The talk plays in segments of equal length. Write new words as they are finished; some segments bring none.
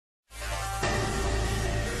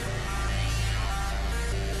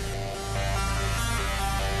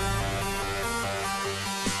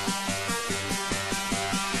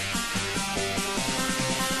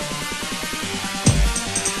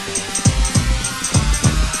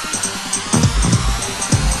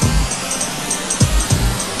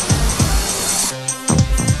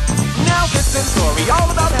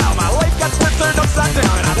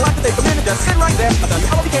just sitting right there. I tell you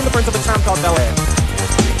how I became the prince of a town called Bel Air.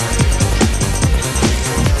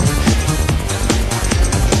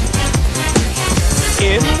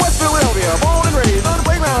 In West Philadelphia, born and raised on the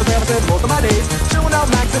playground, ever since most of my days. Chilling out,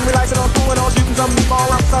 maxing, relaxing on school, and all shooting some meatball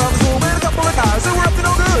outside of the school with a couple of guys who were up to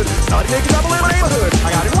no good. Started making trouble in my neighborhood.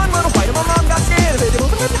 I got in one little fight, and my mom got scared. And said, "You're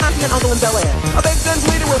moving with your auntie and uncle in Bel Air." I begged and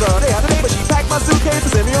pleaded with her day after day, but she packed my suitcase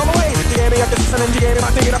and sent me on my way. She gave me a kiss and then she gave me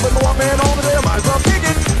my ticket. I put my Walkman on the day, I might as well kick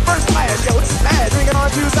it. First class, yo, this is bad. Drinking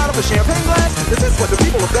orange juice out of a champagne glass. Is this what the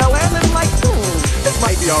people of Bel Air live like? This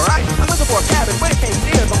might be alright. I'm looking for a cabin, but it came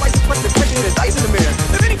near. My wife's reflected appreciated dice in the mirror.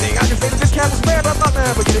 If anything, I can say that this cat was fair, but I'm not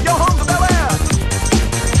man. Forget it, yo, home to Bel Air.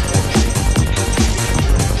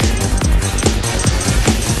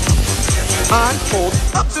 I pulled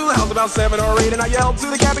up to the house about 7 or 8, and I yelled to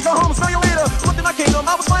the cabin, "Go home, smell you later." Looked at my kingdom,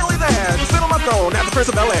 I was finally there, to sit on my throne as the Prince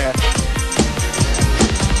of Bel Air.